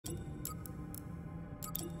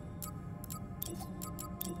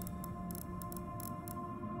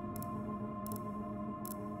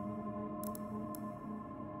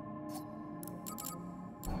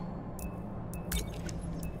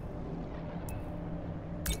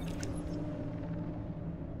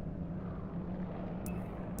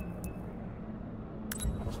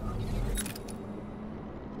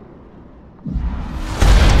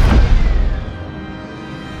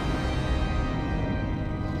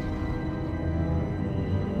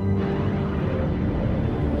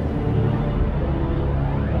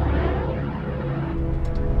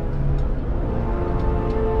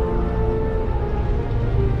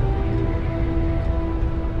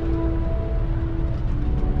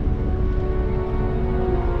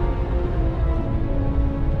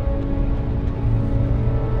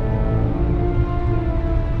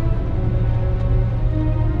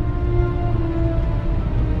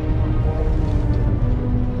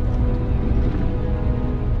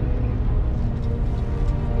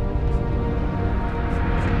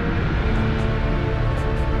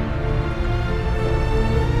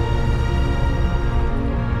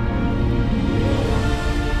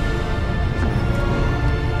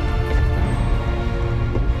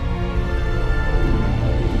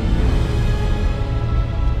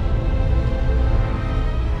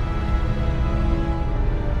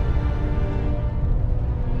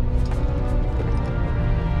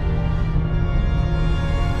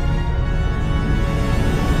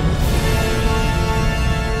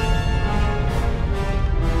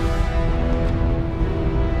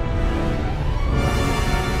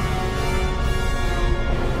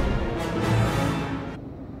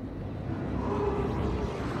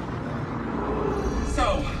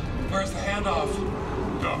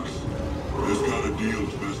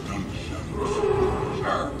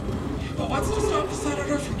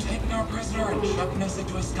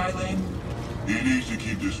Jedi lane? He needs to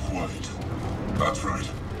keep this quiet. That's right.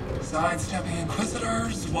 Sidestepping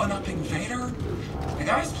Inquisitors, one-upping Vader? The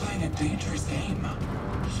guy's playing a dangerous game.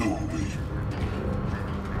 So are we.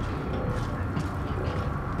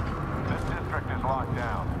 This district is locked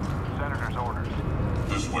down. Senator's orders.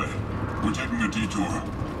 This way. We're taking a detour.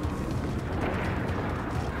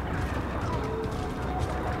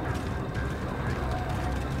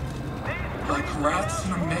 Like rats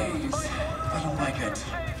in a maze. I don't like it.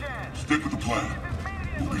 Stick with the plan.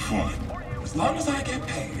 We'll be fine. As long as I get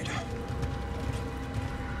paid.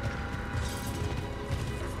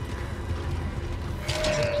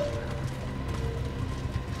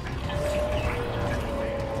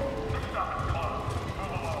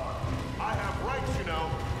 I have rights, you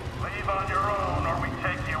know. Leave on your own or we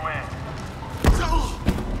take you in.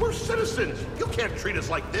 We're citizens. You can't treat us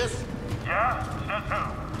like this. Yeah? Says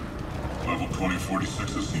who? Level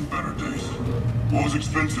 2046 has seen better days. War's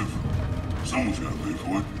expensive. Someone's gotta pay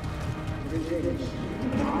for it. Greetings.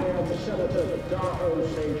 I am Senator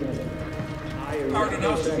Dxlln. Hard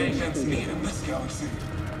enough to make ends meet in this galaxy.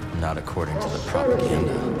 Not according to the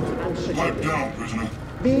propaganda. Pipe down, prisoner.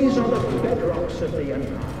 These are the bedrocks of the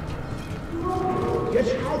Empire. Yet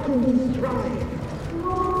how can we thrive?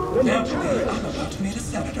 When Can't the believe I'm terrorists about to meet a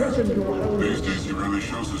senator. threaten to hold These days he rarely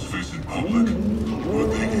shows his face in public. Good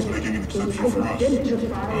thing he's making an exception for us.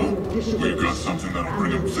 Well, we've got something that'll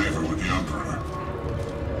bring him favor with the Emperor.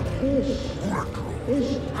 This is our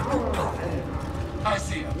Empire. I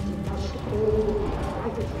see him. We must all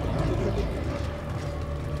fight it.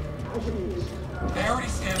 As it is. They already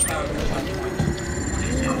stamped out your country.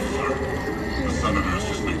 Easy on sir. The Senator's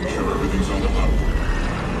just making sure everything's on the level.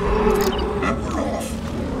 And we're off.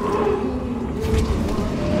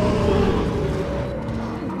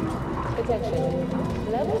 Attention.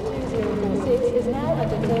 Level 2046 is now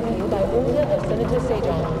under curfew by order of Senator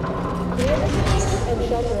Sajon. Clear the streets and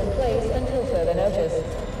shelter in place until further notice.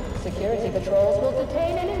 Security patrols will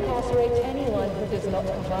detain and incarcerate anyone who does not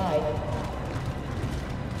comply.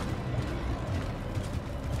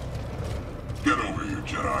 Get over here,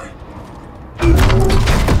 Jedi.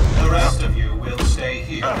 The rest of you will stay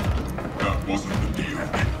here. That wasn't the deal.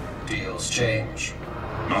 Deals change.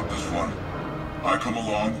 Not this one. I come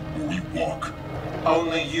along or we walk.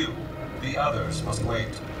 Only you. The others must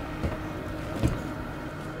wait.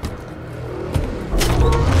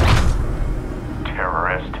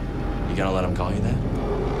 Terrorist. You gonna let him call you that?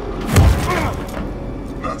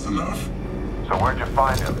 That's enough. So where'd you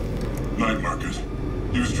find him? Night market.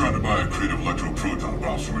 He was trying to buy a crate of electroproton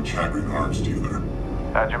bombs from a Chagrin arms dealer.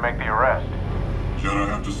 How'd you make the arrest? Jedi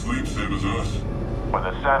have to sleep, same as us. When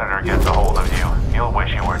the senator gets a hold of you, he'll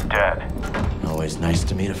wish you were dead. Always nice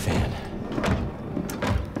to meet a fan.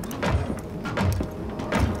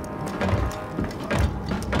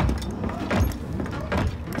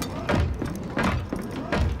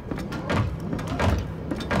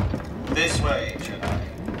 This way, Jedi.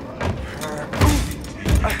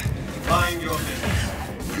 Mind your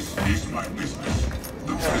business. This is my business.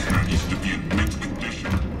 The prisoner needs to be in mint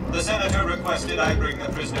condition. The senator requested I bring the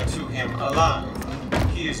prisoner to him alive.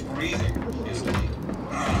 He is breathing, isn't he?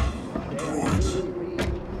 Droids.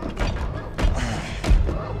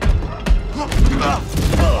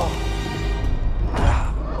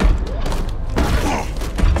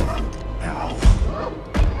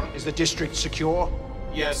 Is the district secure?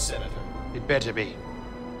 Yes, Senator. It better be.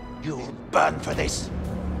 You'll burn for this.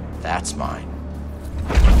 That's mine.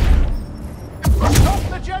 Stop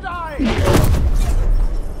the Jedi!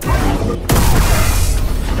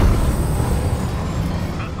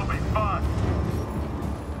 This'll be fun.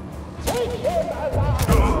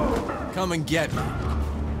 Come and get me.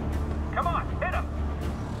 Come on, hit him.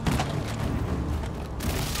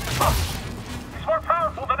 He's more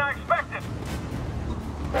powerful than I expected.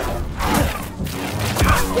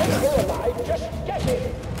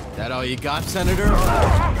 That all you got, Senator? Come on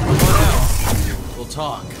out. We'll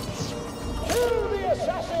talk.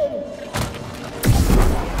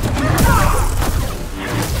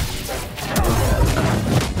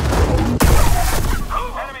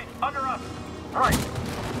 Enemy under us. Right.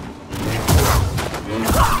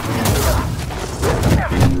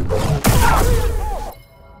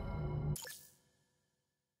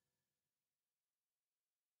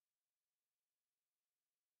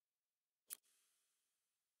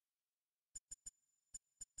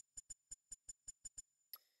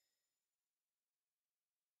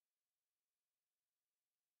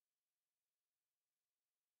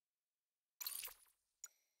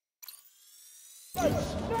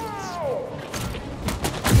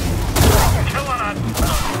 Killing us.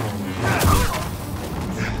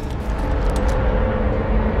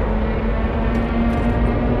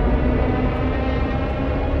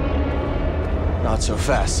 Not so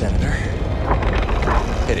fast, Senator.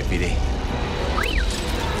 Hit it, PD.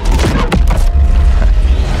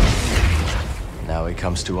 Now he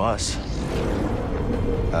comes to us.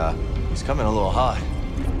 He's coming a little hot.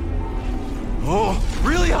 Oh,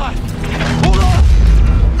 really hot! Hold on!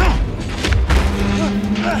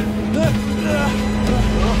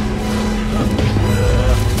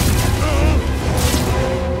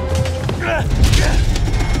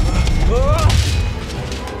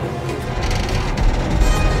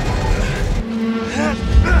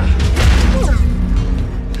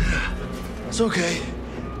 It's okay.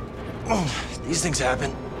 These things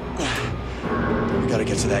happen. We gotta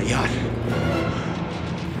get to that yacht.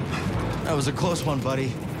 That was a close one,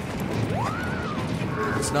 buddy.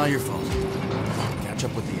 It's not your fault. Catch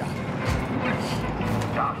up with the yacht.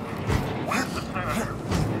 Doc, where's the senator?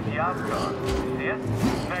 The yacht's gone. See it?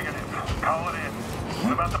 Negative. Call it in.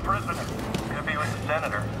 What about the prisoner? Could be with the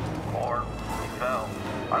senator. Or he fell.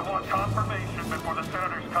 I want confirmation before the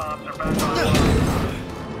senator's comms are back on.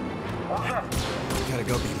 What's that? Gotta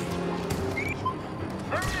go, baby.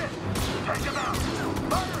 There he is! Take him out!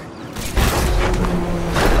 Fire it!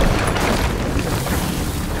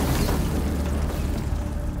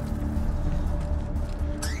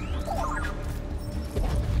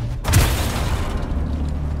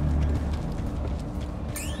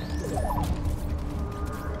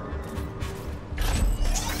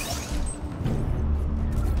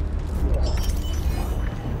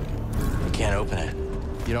 You can't open it.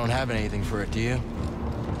 You don't have anything for it, do you?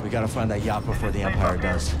 We gotta find that yacht before the Empire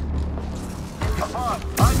does. A bomb!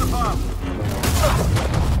 Find the bomb!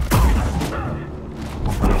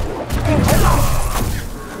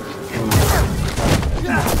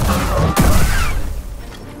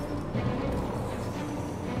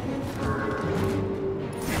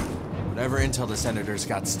 Whatever intel the Senator's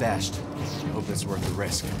got stashed, hope it's worth the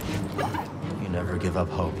risk. You never give up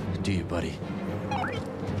hope, do you, buddy?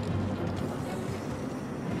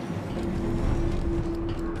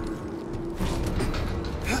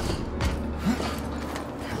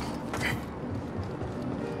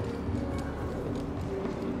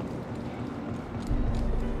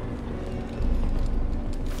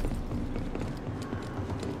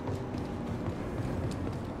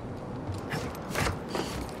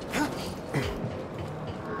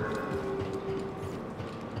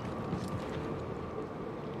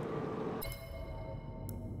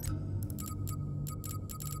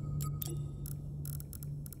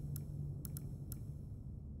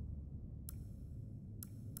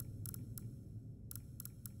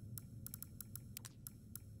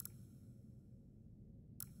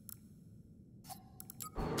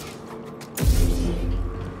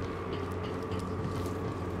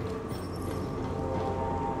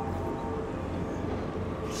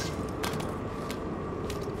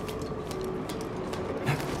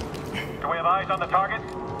 Do we have eyes on the target?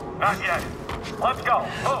 Not yet. Let's go.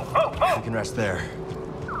 We can rest there.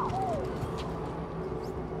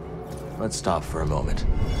 Let's stop for a moment.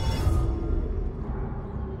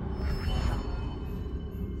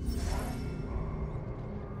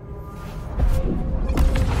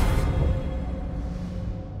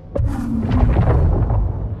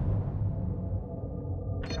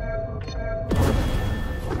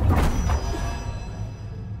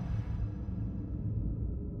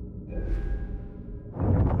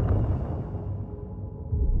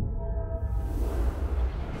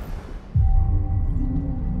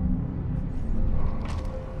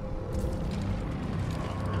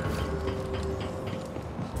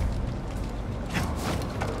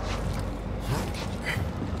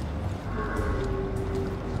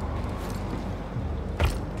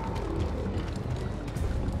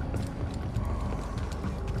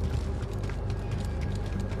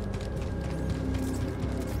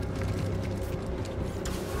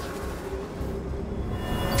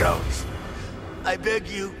 I beg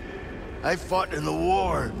you. I fought in the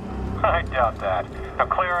war. I doubt that. Now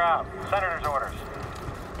clear out. Senator's orders.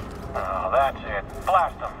 Oh, that's it.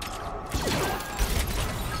 Blast them.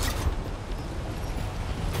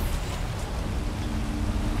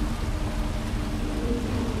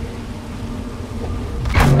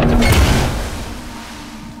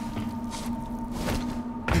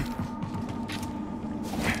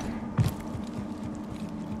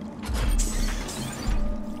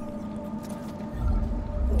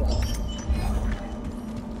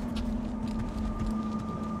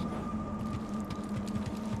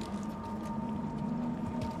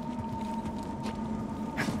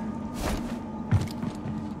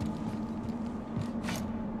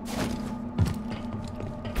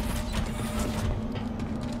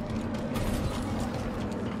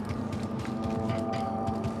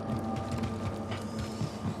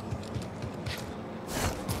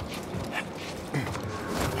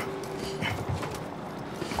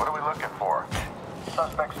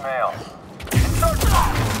 tail. And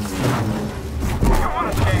start. You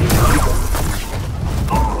want to change?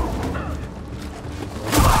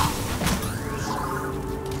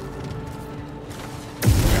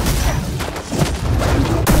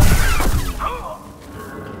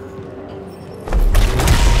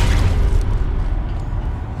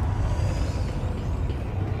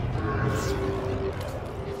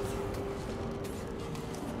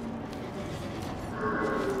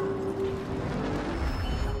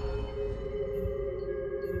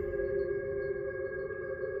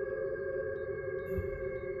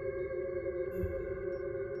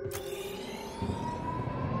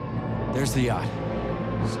 There's the yacht.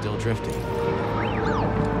 Still drifting.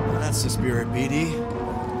 That's the spirit, BD.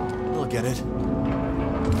 We'll get it. You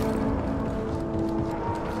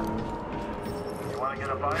want to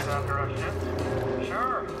get a bite after a shit?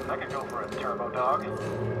 Sure, I could go for a turbo dog.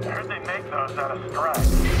 I heard they make those out of stripe.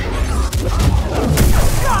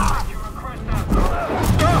 You request that.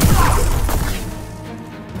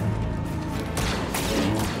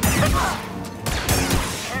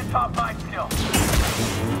 Can't top my skill.